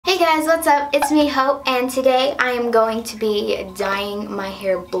guys, what's up? It's me, Hope, and today I am going to be dyeing my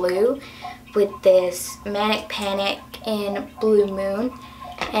hair blue with this Manic Panic in Blue Moon.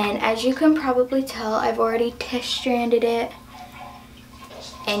 And as you can probably tell, I've already test stranded it.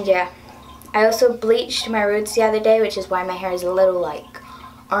 And yeah, I also bleached my roots the other day, which is why my hair is a little like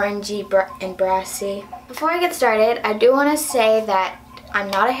orangey and brassy. Before I get started, I do want to say that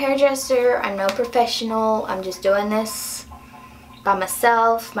I'm not a hairdresser, I'm no professional, I'm just doing this by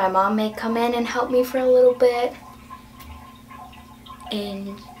myself. My mom may come in and help me for a little bit.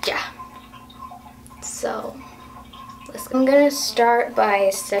 And yeah. So, I'm gonna start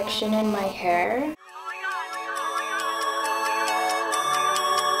by sectioning my hair.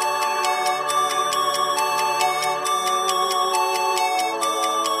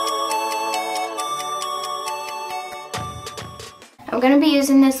 I'm gonna be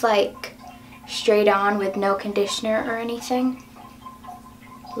using this like straight on with no conditioner or anything.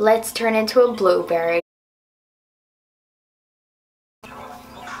 Let's turn into a blueberry.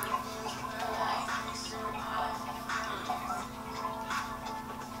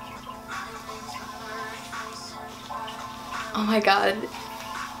 Oh my god.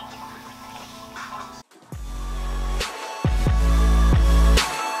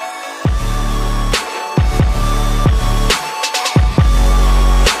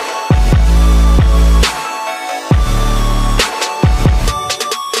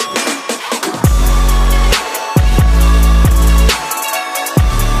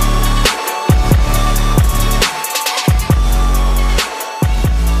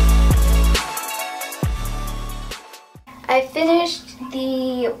 I finished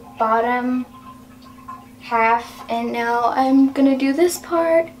the bottom half and now I'm gonna do this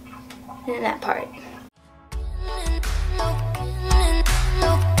part and that part.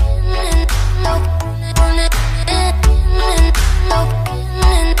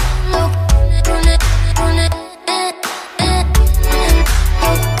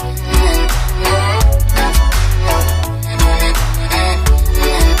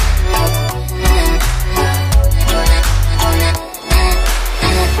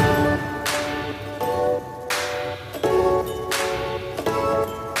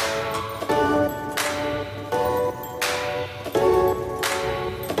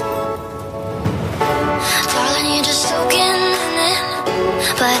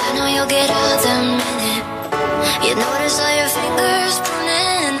 But I know you'll get all the minute. You notice all your fingers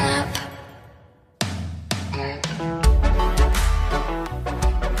burning up.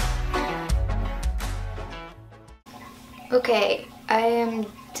 Okay, I am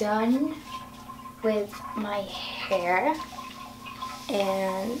done with my hair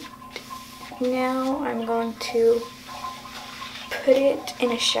and now I'm going to put it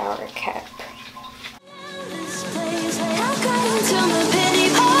in a shower cap.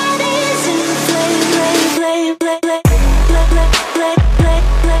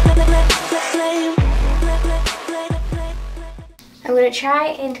 I'm gonna try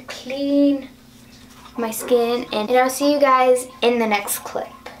and clean my skin and I'll see you guys in the next clip.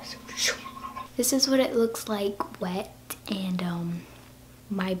 This is what it looks like wet and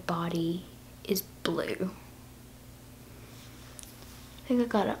my body is blue. I think I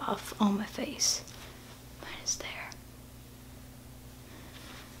got it off on my face. Mine is there.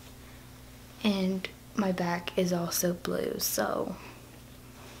 And my back is also blue, so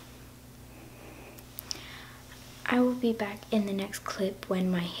I will be back in the next clip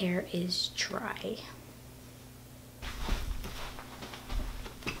when my hair is dry.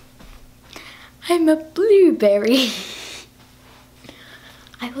 I'm a blueberry.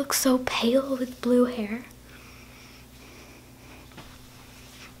 I look so pale with blue hair.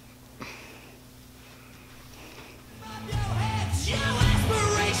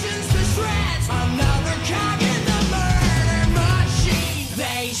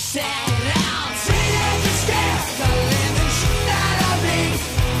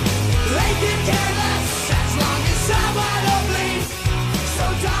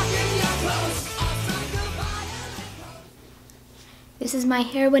 This is my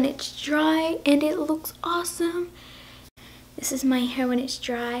hair when it's dry and it looks awesome. This is my hair when it's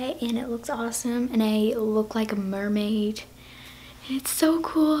dry and it looks awesome and I look like a mermaid. And it's so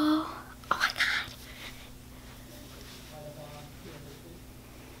cool. Oh my god.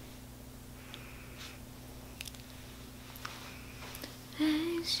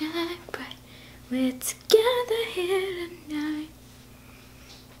 I shine bright. We're together here tonight.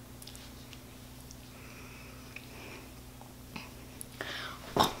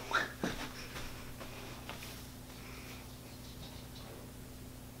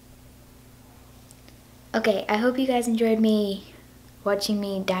 Okay, I hope you guys enjoyed me watching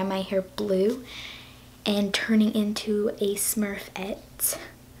me dye my hair blue and turning into a Smurfette.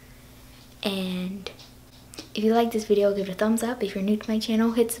 And if you like this video, give it a thumbs up. If you're new to my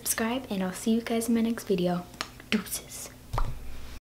channel, hit subscribe, and I'll see you guys in my next video. Deuces.